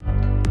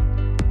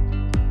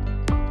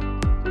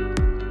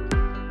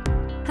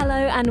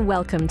and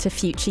welcome to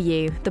Future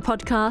You, the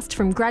podcast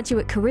from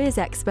graduate careers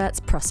experts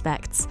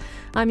Prospects.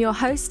 I'm your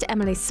host,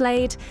 Emily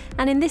Slade,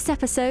 and in this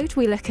episode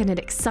we look at an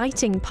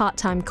exciting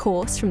part-time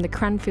course from the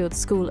Cranfield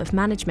School of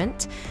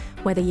Management.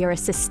 Whether you're a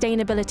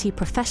sustainability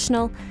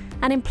professional,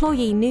 an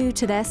employee new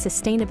to their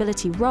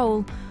sustainability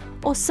role,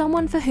 or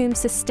someone for whom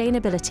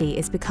sustainability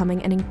is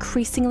becoming an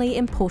increasingly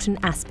important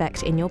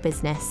aspect in your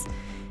business,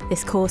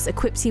 this course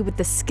equips you with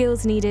the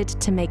skills needed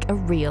to make a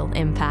real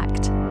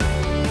impact.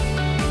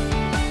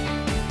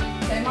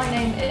 My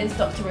name is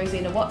Dr.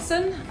 Rosina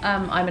Watson.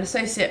 I'm an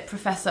Associate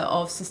Professor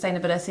of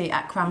Sustainability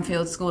at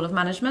Cranfield School of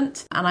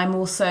Management, and I'm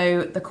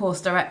also the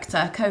co-course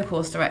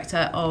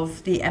director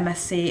of the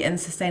MSc in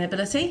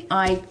Sustainability.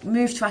 I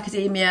moved to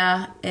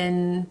academia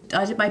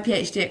I did my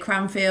PhD at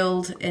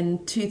Cranfield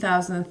in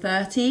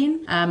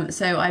 2013,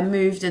 so I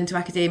moved into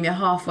academia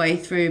halfway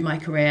through my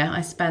career.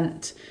 I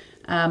spent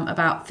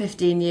about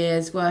 15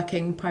 years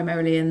working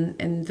primarily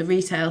in the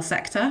retail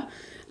sector,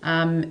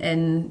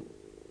 in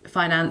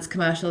finance,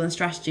 commercial and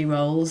strategy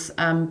roles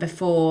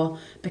before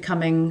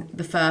becoming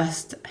the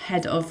first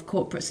head of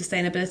corporate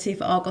sustainability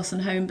for Argos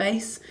and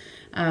Homebase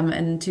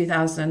in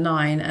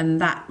 2009. And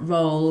that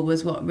role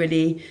was what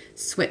really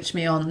switched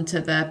me on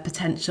to the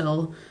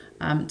potential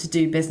to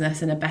do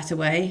business in a better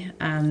way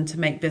and to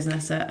make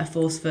business a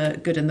force for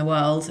good in the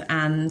world,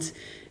 and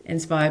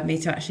inspired me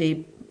to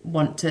actually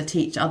want to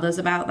teach others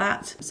about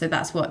that. So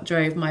that's what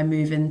drove my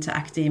move into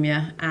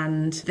academia,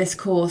 and this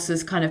course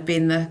has kind of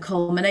been the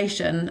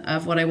culmination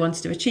of what I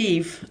wanted to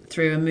achieve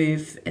through a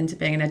move into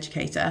being an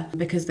educator,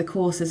 because the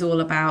course is all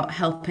about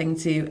helping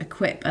to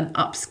equip and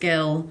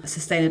upskill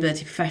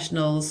sustainability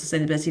professionals,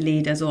 sustainability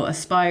leaders or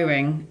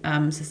aspiring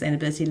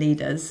sustainability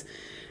leaders,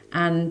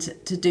 and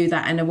to do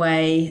that in a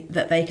way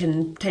that they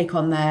can take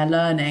on their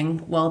learning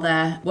while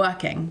they're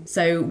working.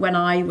 So when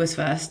I was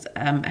first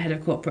head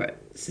of corporate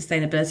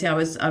sustainability,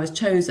 I was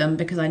chosen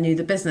because I knew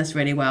the business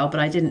really well, but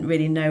I didn't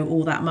really know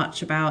all that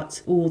much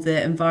about all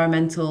the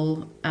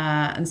environmental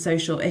and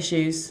social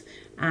issues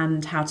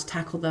and how to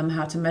tackle them,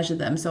 how to measure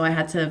them. So I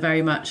had to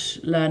very much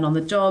learn on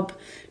the job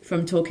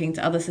from talking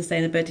to other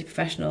sustainability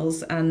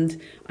professionals,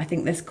 and I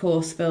think this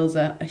course fills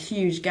a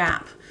huge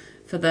gap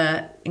for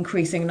the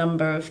increasing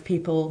number of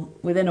people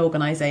within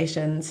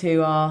organisations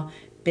who are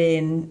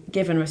being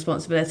given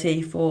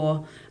responsibility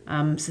for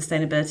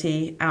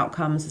sustainability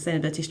outcomes,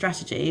 sustainability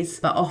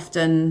strategies, but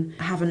often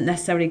haven't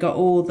necessarily got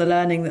all the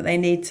learning that they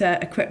need to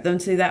equip them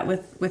to do that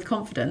with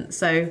confidence.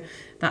 So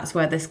that's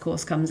where this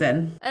course comes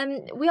in.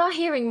 We are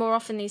hearing more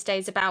often these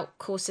days about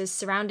courses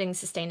surrounding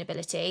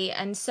sustainability,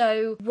 and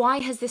so why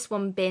has this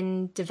one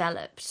been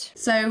developed?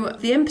 So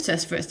the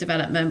impetus for its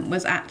development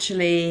was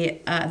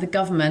actually the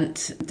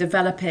government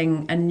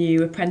developing a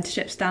new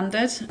apprenticeship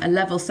standard, a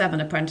level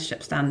 7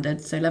 apprenticeship standard.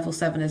 So level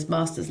 7 is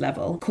master's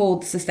level,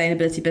 called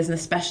Sustainability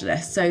Business Specialist.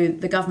 So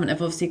the government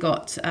have obviously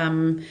got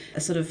a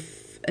sort of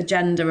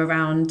agenda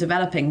around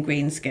developing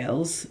green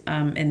skills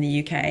in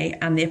the UK,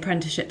 and the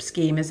apprenticeship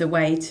scheme is a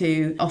way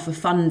to offer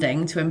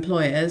funding to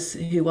employers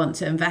who want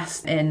to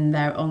invest in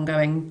their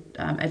ongoing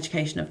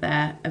education of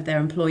their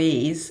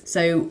employees.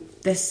 So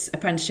this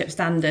apprenticeship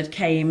standard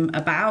came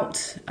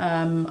about,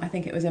 I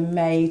think it was in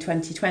May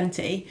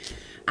 2020.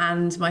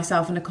 And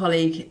myself and a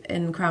colleague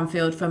in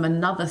Cranfield from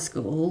another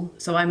school,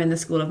 so I'm in the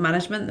School of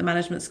Management, the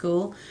management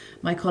school.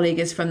 My colleague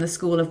is from the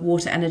School of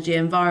Water, Energy,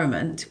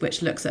 Environment,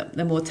 which looks at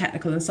the more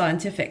technical and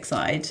scientific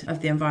side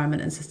of the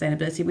environment and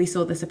sustainability. We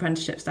saw this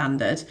apprenticeship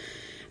standard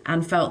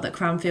and felt that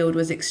Cranfield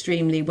was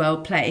extremely well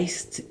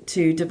placed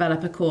to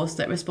develop a course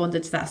that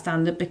responded to that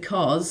standard,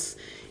 because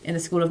in the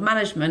School of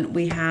Management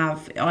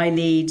I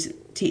lead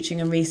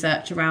teaching and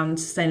research around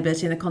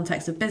sustainability in the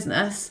context of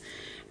business.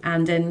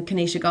 And in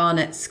Kanisha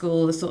Garnett's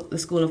school, the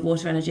School of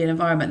Water, Energy and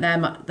Environment,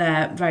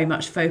 they're very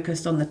much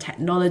focused on the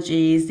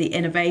technologies, the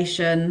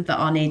innovation that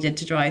are needed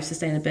to drive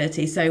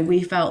sustainability. So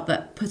we felt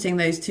that putting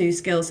those two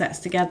skill sets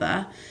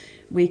together,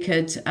 we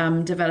could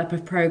develop a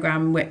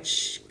programme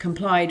which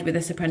complied with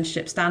this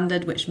apprenticeship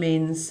standard, which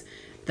means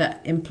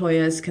that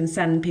employers can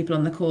send people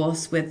on the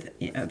course with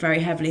very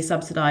heavily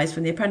subsidised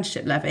from the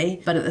apprenticeship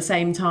levy, but at the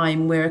same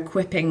time we're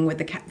equipping with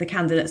the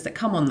candidates that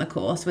come on the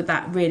course with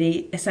that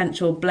really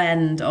essential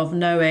blend of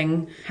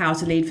knowing how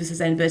to lead for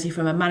sustainability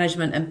from a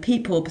management and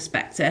people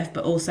perspective,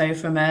 but also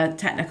from a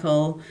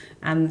technical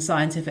and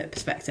scientific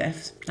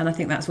perspective. And I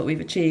think that's what we've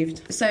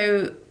achieved.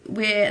 So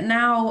we're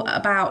now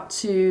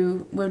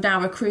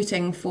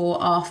recruiting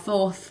for our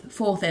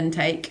fourth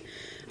intake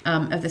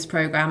of this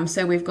programme.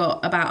 So we've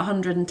got about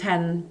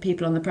 110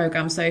 people on the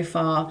programme so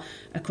far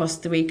across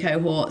 3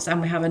 cohorts,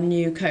 and we have a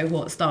new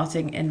cohort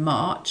starting in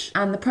March.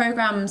 And the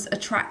programme's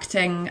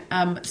attracting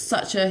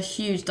such a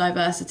huge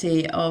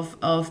diversity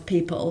of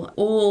people,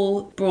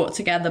 all brought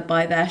together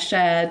by their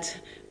shared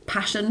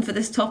passion for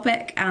this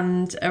topic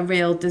and a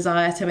real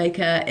desire to make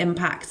an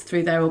impact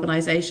through their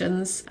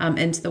organisations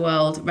into the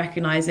world,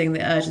 recognising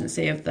the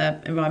urgency of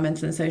the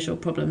environmental and social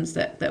problems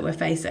that we're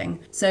facing.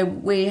 So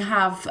we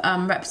have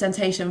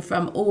representation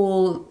from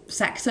all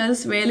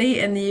sectors really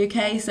in the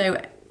UK.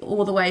 So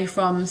all the way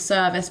from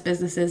service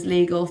businesses,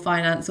 legal,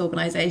 finance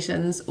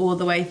organisations, all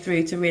the way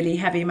through to really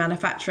heavy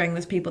manufacturing.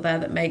 There's people there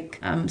that make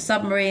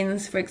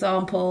submarines, for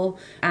example,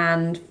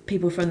 and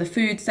people from the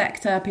food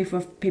sector,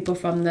 people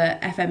from the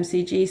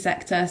FMCG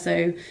sector,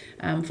 so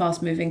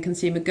fast-moving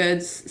consumer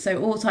goods.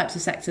 So all types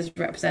of sectors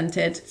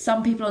represented.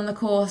 Some people on the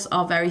course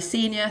are very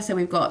senior, so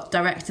we've got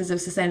directors of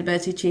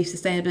sustainability, chief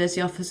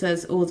sustainability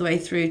officers, all the way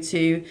through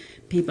to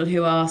people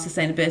who are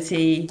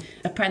sustainability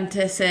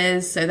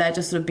apprentices, so they're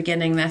just sort of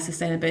beginning their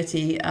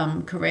sustainability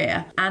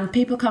career. And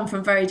people come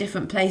from very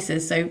different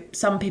places. So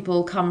some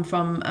people come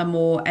from a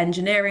more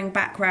engineering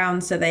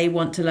background, so they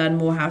want to learn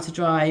more how to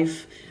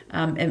drive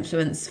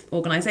influence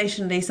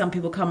organisationally. Some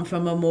people come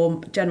from a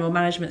more general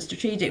management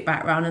strategic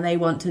background and they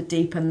want to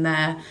deepen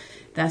their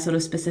sort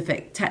of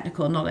specific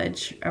technical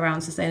knowledge around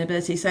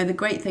sustainability. So the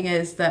great thing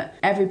is that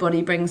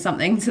everybody brings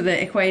something to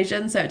the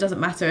equation. So it doesn't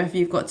matter if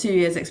you've got 2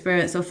 years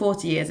experience or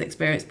 40 years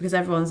experience, because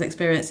everyone's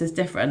experience is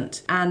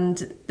different.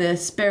 And the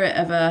spirit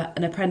of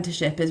an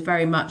apprenticeship is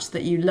very much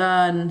that you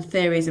learn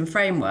theories and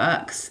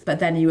frameworks, but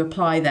then you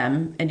apply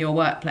them in your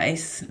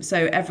workplace.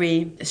 So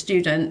every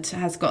student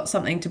has got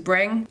something to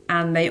bring,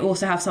 and they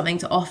also have something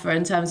to offer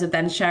in terms of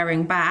then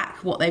sharing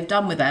back what they've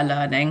done with their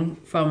learning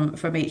from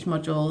each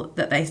module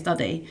that they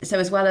study.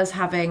 So as well as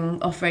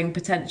offering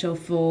potential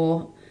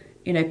for,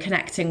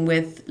 connecting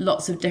with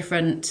lots of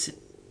different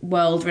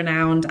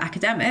world-renowned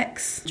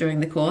academics during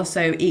the course.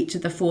 So each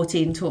of the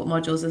 14 taught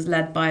modules is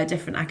led by a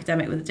different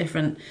academic with a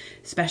different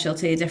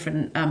specialty, a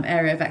different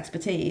area of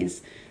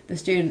expertise. The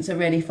students are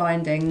really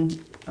finding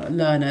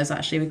learners,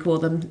 actually we call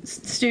them.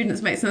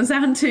 Students makes them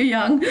sound too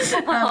young.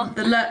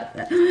 The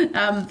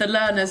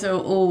learners are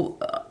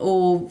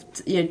all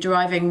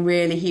deriving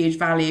really huge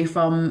value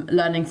from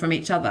learning from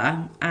each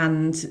other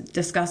and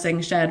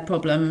discussing shared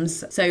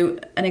problems. So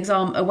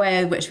a way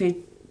in which we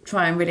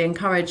try and really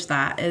encourage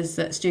that is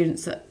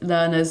that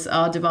learners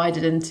are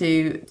divided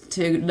into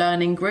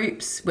learning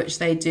groups, which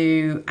they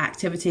do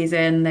activities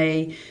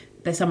in.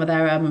 Some of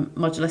their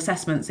module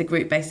assessments are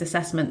group-based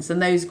assessments, and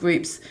those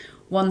groups,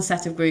 one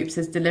set of groups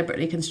is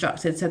deliberately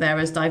constructed so they're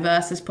as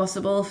diverse as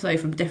possible, so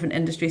from different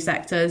industry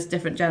sectors,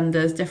 different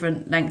genders,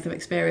 different length of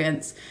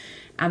experience.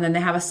 And then they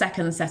have a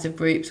second set of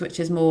groups, which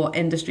is more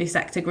industry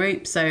sector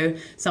groups. So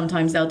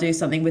sometimes they'll do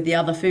something with the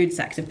other food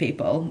sector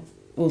people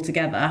all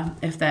together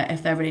if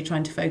they're really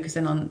trying to focus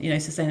in on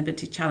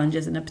sustainability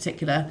challenges in a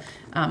particular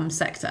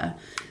sector.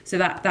 So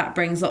that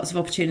brings lots of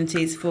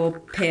opportunities for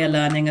peer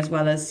learning as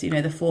well as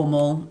the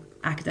formal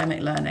academic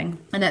learning.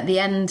 And at the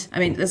end,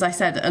 as I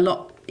said,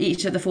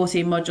 each of the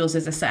 14 modules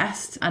is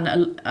assessed, and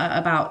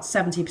about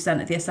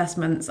 70% of the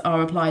assessments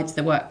are applied to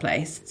the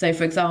workplace. So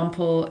for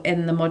example,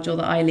 in the module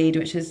that I lead,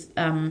 which is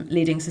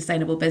leading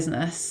sustainable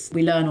business,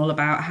 we learn all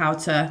about how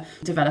to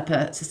develop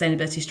a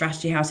sustainability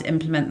strategy, how to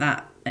implement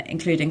that,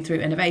 including through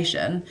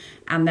innovation.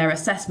 And their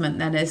assessment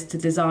then is to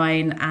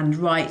design and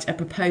write a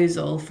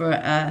proposal for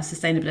a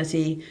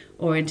sustainability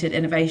oriented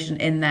innovation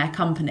in their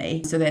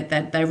company. So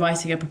they're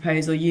writing a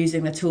proposal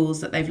using the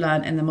tools that they've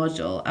learned in the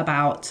module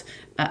about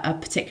a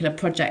particular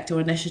project or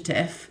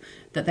initiative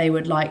that they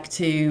would like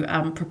to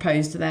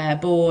propose to their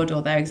board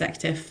or their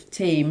executive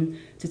team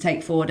to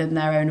take forward in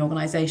their own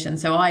organisation.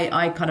 So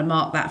I kind of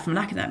mark that from an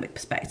academic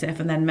perspective,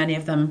 and then many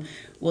of them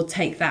will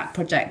take that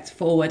project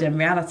forward in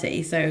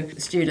reality. So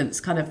students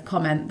kind of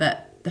comment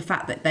that the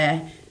fact that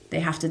they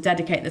have to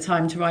dedicate the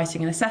time to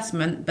writing an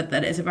assessment, but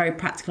that it's a very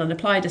practical and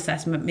applied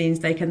assessment, means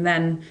they can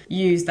then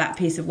use that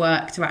piece of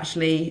work to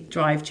actually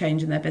drive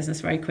change in their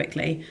business very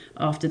quickly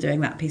after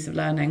doing that piece of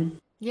learning.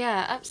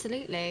 Yeah,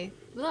 absolutely.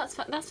 Well,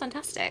 that's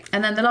fantastic.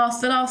 And then the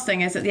last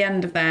thing is at the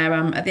end of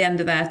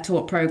their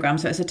taught program.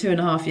 So it's a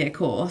 2.5 year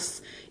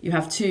course. You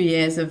have 2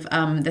 years of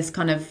this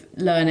kind of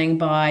learning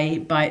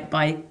by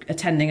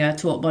attending a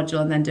taught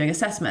module and then doing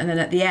assessment. And then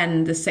at the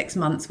end, there's 6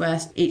 months where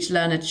each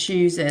learner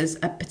chooses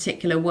a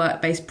particular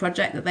work-based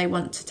project that they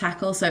want to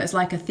tackle. So it's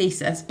like a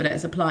thesis, but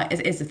it's applied.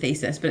 It is a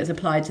thesis, but it's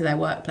applied to their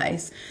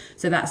workplace.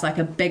 So that's like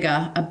a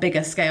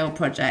bigger scale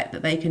project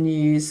that they can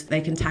use.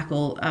 They can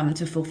tackle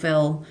to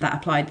fulfil that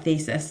applied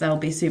thesis.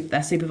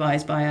 They're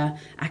supervised by an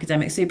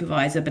academic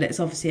supervisor, but it's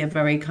obviously a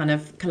very kind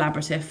of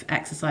collaborative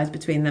exercise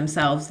between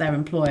themselves, their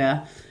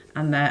employer,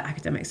 and their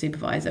academic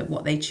supervisor,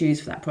 what they choose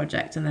for that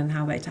project and then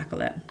how they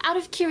tackle it. Out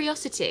of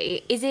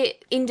curiosity, is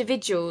it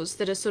individuals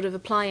that are sort of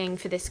applying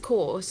for this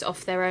course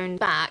off their own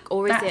back,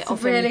 or is it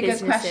often really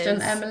businesses? Good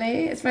question,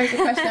 Emily. It's a very good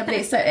question,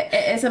 Emily. So it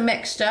is a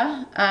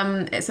mixture.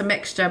 It's a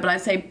mixture, but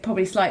I'd say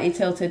probably slightly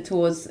tilted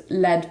towards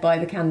led by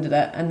the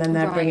candidate, and then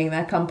they're bringing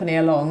their company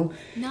along.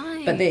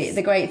 Nice. But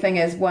the great thing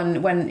is once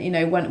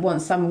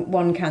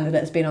one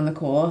candidate's been on the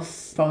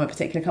course from a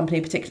particular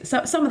company,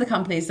 some of the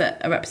companies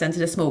that are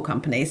represented are small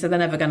companies, so they're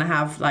never going to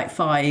have like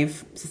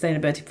 5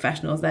 sustainability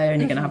professionals. They're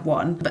only going to have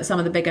one. But some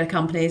of the bigger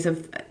companies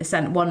have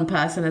sent one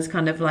person as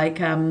kind of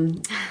like a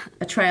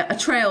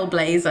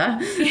trailblazer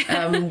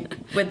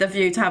with the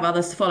view to have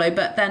others to follow.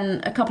 But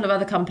then a couple of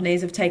other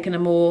companies have taken a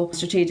more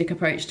strategic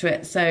approach to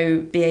it. So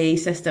BAE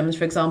Systems,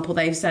 for example,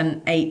 they've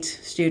sent 8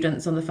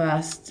 students on the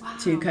first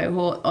 2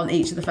 cohorts, on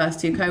each of the first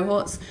 2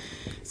 cohorts.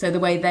 So the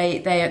way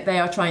they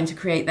are trying to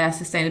create their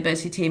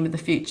sustainability team of the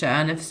future,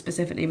 and have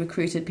specifically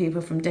recruited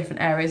people from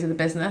different areas of the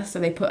business.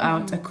 So they put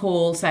out a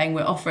call saying,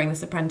 we're offering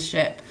this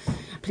apprenticeship,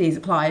 please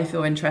apply if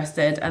you're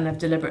interested, and they've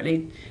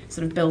deliberately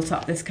sort of built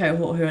up this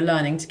cohort who are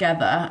learning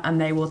together,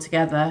 and they will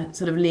together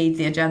sort of lead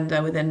the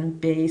agenda within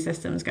BAE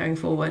Systems going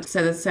forward.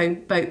 So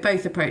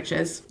both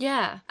approaches.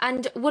 Yeah.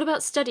 And what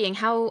about studying?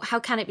 How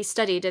can it be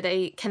studied?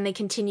 Can they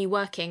continue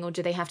working, or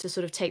do they have to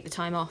sort of take the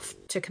time off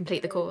to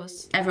complete the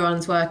course?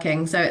 Everyone's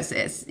working, so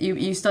it's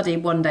you study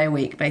 1 day a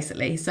week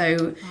basically.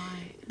 So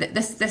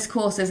this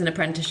course is an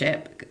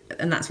apprenticeship,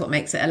 and that's what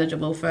makes it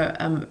eligible for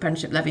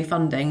apprenticeship levy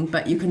funding.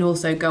 But you can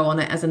also go on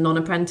it as a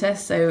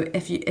non-apprentice. So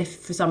if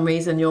for some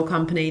reason your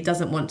company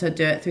doesn't want to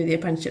do it through the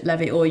apprenticeship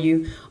levy, or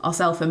you are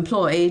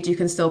self-employed, you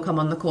can still come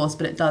on the course.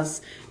 But it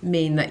does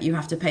mean that you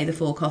have to pay the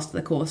full cost of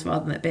the course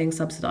rather than it being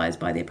subsidised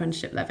by the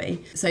apprenticeship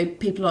levy. So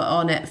people are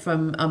on it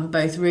from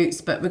both routes,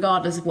 but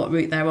regardless of what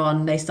route they're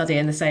on, they study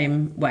in the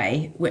same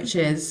way, which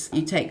is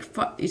you take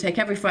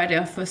every Friday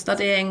off for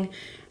studying,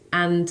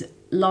 and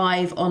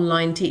live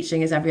online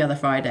teaching is every other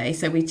Friday.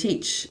 So we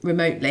teach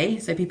remotely,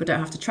 so people don't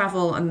have to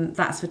travel, and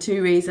that's for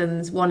two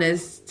reasons. One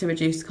is to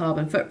reduce the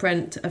carbon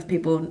footprint of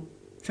people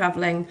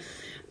travelling,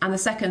 and the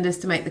second is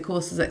to make the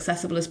course as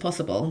accessible as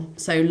possible.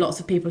 So lots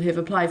of people who've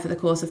applied for the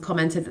course have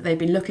commented that they've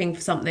been looking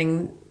for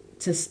something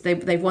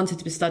they've wanted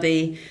to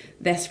study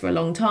this for a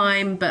long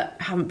time, but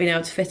haven't been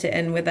able to fit it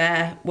in with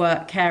their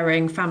work,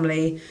 caring,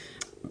 family,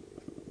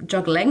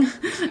 juggling,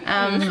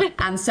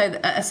 and so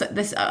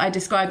this I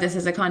describe this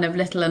as a kind of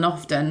little and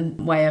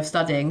often way of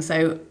studying.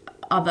 So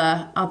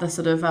other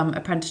sort of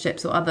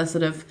apprenticeships or other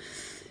sort of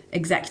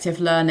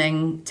executive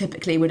learning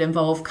typically would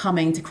involve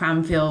coming to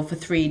Cranfield for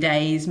 3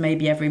 days,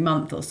 maybe every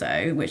month or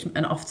so,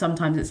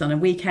 sometimes it's on a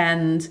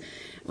weekend,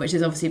 which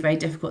is obviously very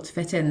difficult to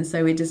fit in.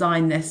 So we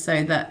designed this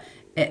so that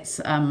it's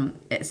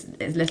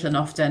little and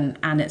often,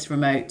 and it's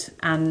remote,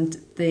 and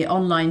the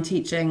online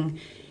teaching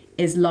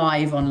is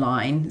live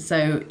online,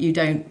 so you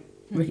don't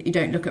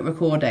look at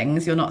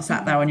recordings. You're not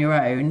sat there on your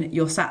own.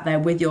 You're sat there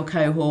with your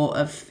cohort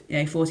of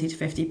 40 to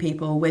 50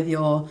 people, with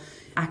your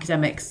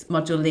academics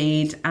module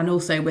lead, and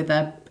also with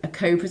a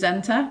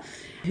co-presenter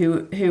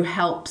who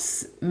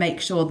helps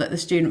make sure that the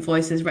student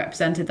voice is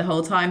represented the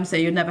whole time. So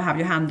you'd never have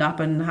your hand up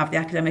and have the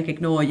academic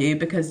ignore you,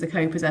 because the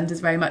co-presenter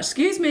is very much,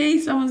 excuse me,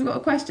 someone's got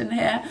a question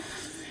here.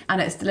 And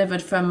it's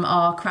delivered from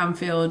our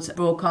Cranfield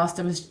broadcast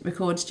and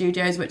record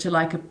studios, which are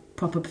like a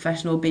proper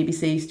professional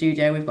BBC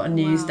studio. We've got a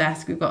news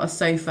desk, we've got a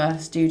sofa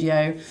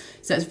studio.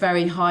 So it's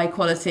very high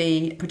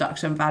quality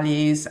production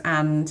values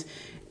and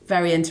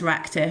very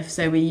interactive.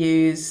 So we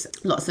use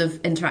lots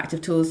of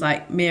interactive tools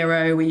like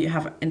Miro. We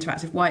have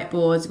interactive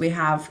whiteboards.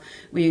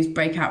 We use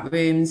breakout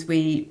rooms.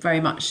 We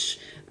very much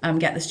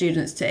get the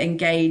students to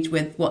engage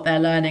with what they're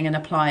learning and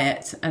apply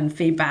it, and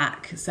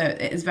feedback. So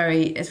it's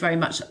very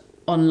much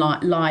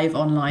live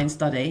online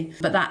study,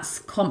 but that's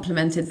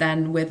complemented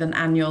then with an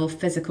annual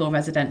physical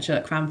residential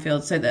at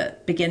Cranfield. So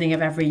that beginning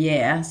of every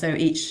year, so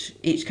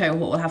each cohort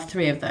will have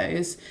 3 of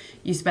those.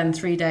 You spend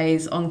 3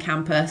 days on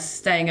campus,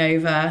 staying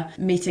over,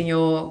 meeting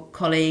your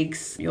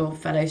colleagues, your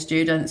fellow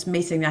students,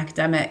 meeting the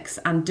academics,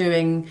 and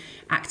doing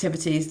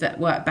activities that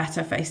work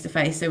better face to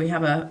face. So we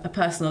have a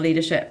personal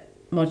leadership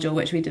module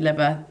which we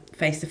deliver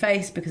face to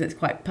face because it's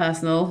quite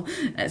personal.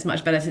 It's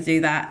much better to do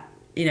that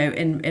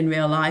in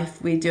real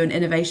life. We do an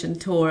innovation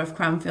tour of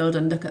Cranfield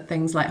and look at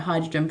things like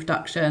hydrogen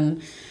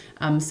production,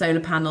 solar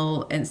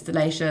panel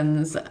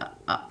installations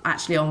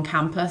actually on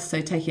campus,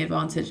 so taking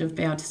advantage of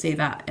being able to see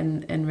that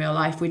in real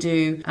life. We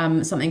do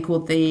something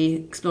called the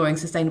Exploring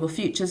Sustainable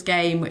Futures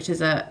game, which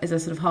is a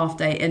sort of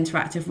half-day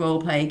interactive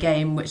role-play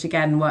game, which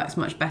again works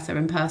much better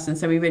in person.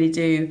 So we really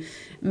do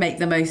make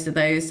the most of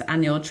those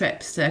annual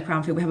trips to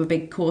Cranfield. We have a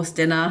big course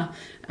dinner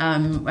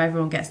where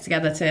everyone gets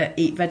together to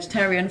eat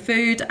vegetarian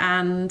food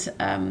and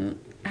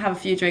have a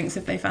few drinks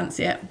if they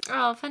fancy it.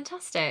 Oh,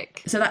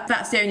 fantastic. So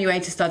that's the only way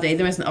to study.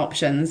 There isn't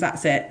options.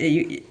 That's it.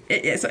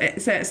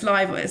 It's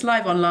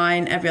live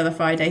online every other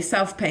Friday,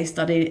 self-paced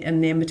study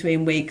in the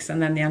in-between weeks,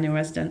 and then the annual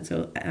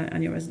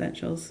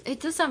residentials. It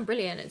does sound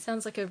brilliant. It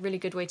sounds like a really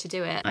good way to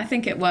do it. I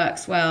think it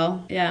works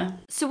well, yeah.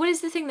 So what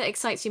is the thing that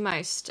excites you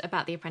most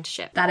about the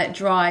apprenticeship? That it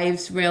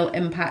drives real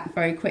impact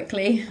very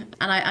quickly.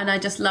 And I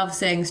just love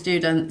seeing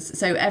students.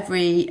 So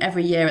every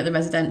year at the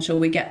residential,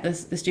 we get the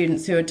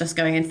students who are just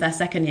going into their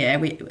second year.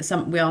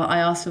 I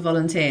ask for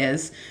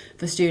volunteers,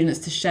 for students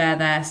to share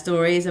their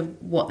stories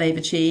of what they've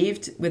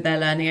achieved with their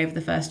learning over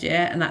the first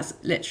year, and that's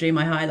literally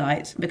my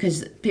highlight,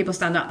 because people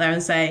stand up there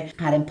and say,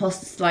 I had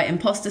slight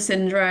imposter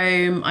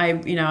syndrome, I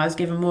was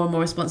given more and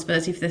more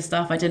responsibility for this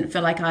stuff, I didn't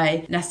feel like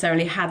I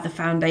necessarily had the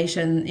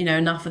foundation,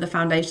 enough of the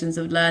foundations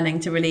of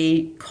learning to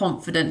really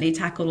confidently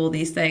tackle all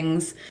these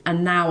things,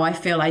 and now I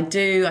feel I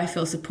do. I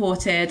feel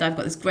supported. I've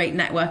got this great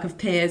network of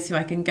peers who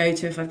I can go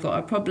to if I've got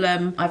a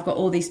problem. I've got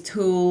all these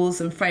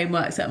tools and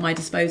frameworks at my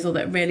disposal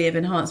that really have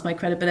enhanced my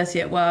credibility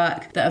at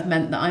work, that have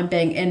meant that I'm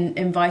being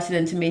invited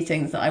into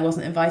meetings that I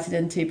wasn't invited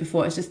into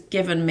before. It's just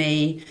given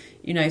me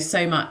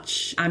so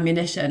much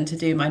ammunition to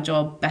do my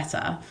job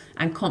better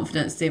and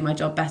confidence to do my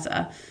job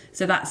better.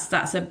 So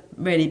that's a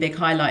really big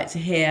highlight, to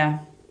hear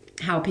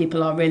how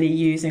people are really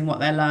using what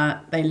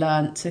they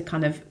learn to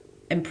kind of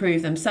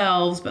improve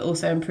themselves, but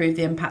also improve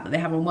the impact that they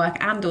have on work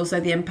and also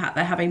the impact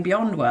they're having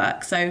beyond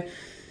work. So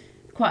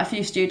quite a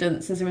few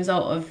students, as a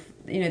result of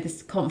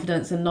this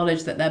confidence and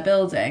knowledge that they're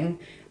building,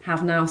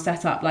 have now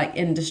set up like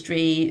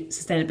industry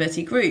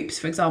sustainability groups.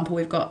 For example,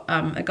 we've got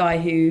a guy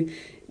who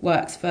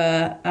works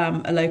for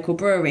a local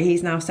brewery.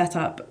 He's now set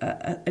up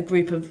a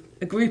group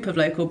of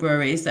local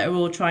breweries that are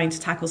all trying to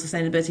tackle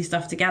sustainability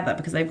stuff together,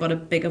 because they've got a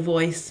bigger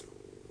voice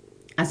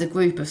as a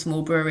group of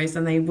small breweries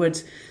than they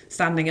would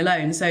standing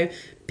alone. So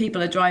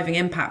people are driving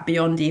impact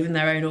beyond even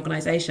their own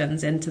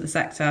organisations into the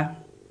sector.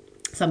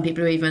 Some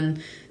people are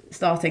even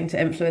starting to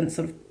influence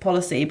sort of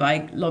policy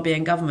by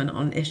lobbying government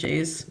on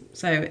issues.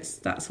 So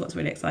that's what's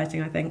really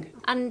exciting, I think.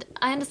 And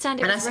I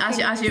understand it. And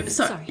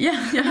sorry.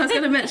 Yeah, I was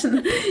going to mention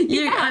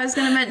I was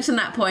going to mention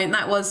that point.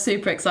 That was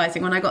super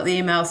exciting when I got the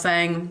email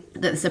saying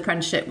that this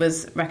apprenticeship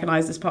was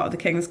recognised as part of the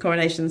King's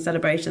coronation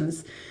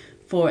celebrations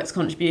for its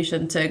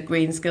contribution to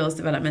green skills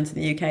development in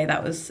the UK.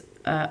 That was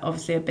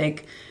obviously a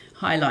big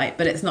highlight,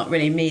 but it's not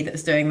really me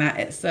that's doing that.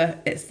 It's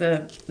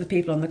the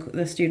people on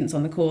the students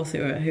on the course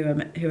who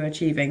are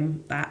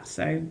achieving that.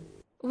 So,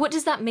 what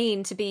does that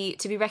mean to be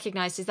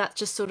recognised? Is that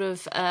just sort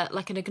of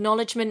like an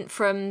acknowledgement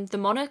from the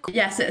monarch?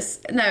 Yes,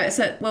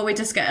 we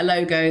just get a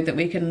logo that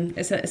we can.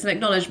 It's an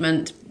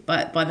acknowledgement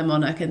by the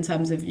monarch in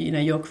terms of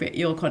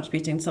you're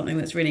contributing to something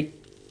that's really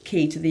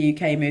key to the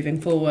UK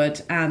moving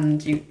forward,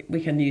 and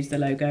we can use the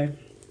logo.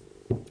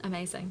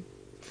 Amazing.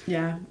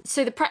 Yeah.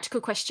 So the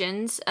practical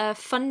questions,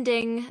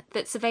 funding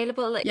that's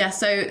available.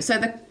 So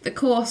the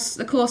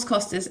course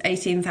cost is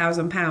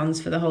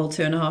 £18,000 for the whole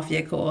 2.5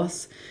 year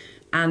course,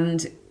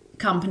 and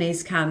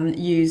companies can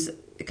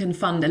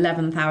fund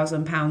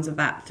 £11,000 of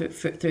that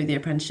through the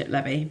apprenticeship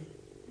levy.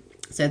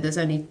 So there's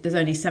only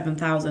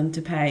 £7,000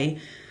 to pay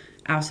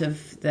out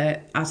of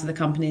the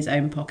company's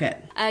own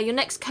pocket. Your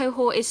next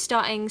cohort is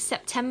starting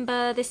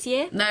September this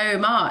year? No,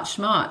 March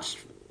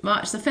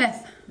the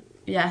 5th.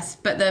 Yes,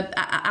 but the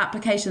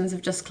applications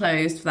have just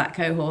closed for that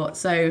cohort.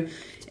 So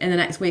in the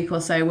next week or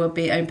so, we'll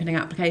be opening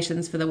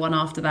applications for the one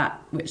after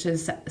that, which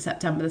is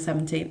September the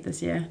 17th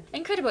this year.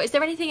 Incredible. Is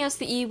there anything else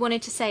that you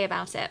wanted to say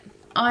about it?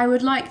 I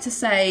would like to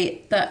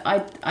say that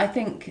I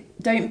think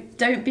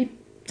don't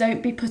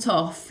be put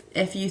off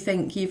if you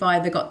think you've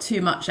either got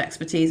too much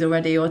expertise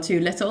already or too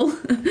little.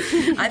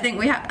 I think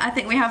we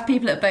have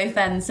people at both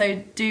ends,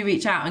 so do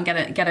reach out and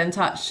get in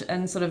touch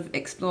and sort of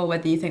explore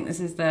whether you think this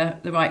is the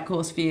right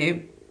course for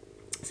you.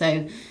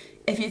 So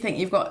if you think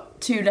you've got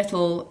too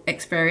little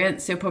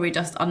experience, you're probably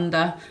just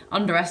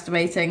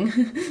underestimating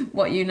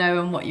what you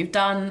know and what you've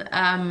done.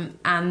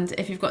 And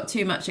if you've got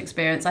too much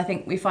experience, I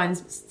think we find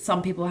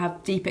some people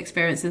have deep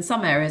experience in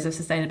some areas of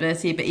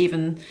sustainability, but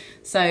even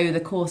so, the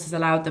course has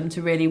allowed them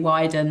to really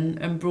widen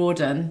and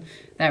broaden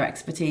their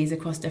expertise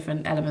across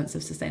different elements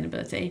of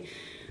sustainability.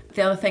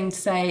 The other thing to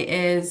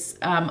say is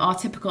our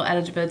typical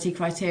eligibility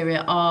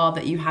criteria are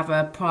that you have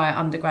a prior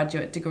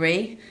undergraduate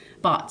degree.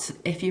 But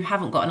if you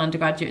haven't got an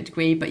undergraduate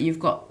degree, but you've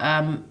got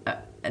a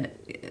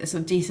sort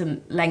of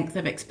decent length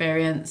of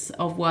experience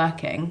of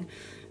working,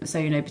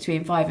 so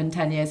between 5 and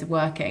 10 years of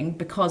working,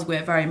 because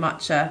we're very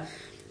much a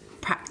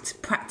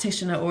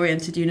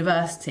practitioner-oriented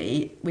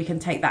university, we can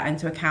take that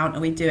into account,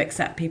 and we do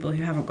accept people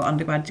who haven't got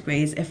undergrad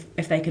degrees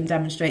if they can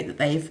demonstrate that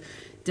they've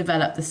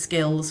developed the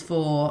skills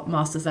for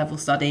master's level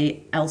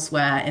study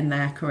elsewhere in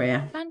their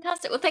career.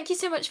 Fantastic. Well, thank you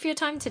so much for your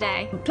time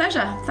today.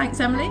 Pleasure.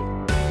 Thanks, Emily.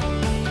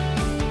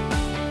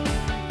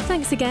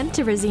 Thanks again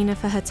to Rosina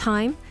for her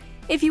time.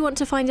 If you want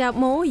to find out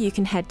more, you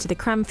can head to the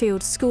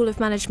Cranfield School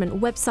of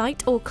Management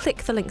website or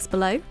click the links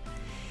below.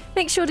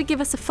 Make sure to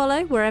give us a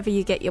follow wherever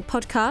you get your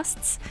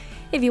podcasts.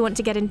 If you want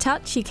to get in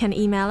touch, you can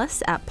email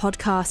us at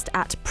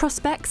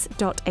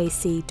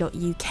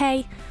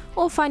podcast@prospects.ac.uk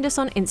or find us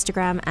on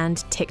Instagram and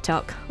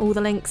TikTok. All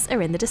the links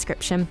are in the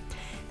description.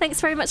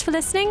 Thanks very much for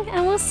listening,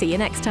 and we'll see you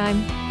next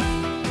time.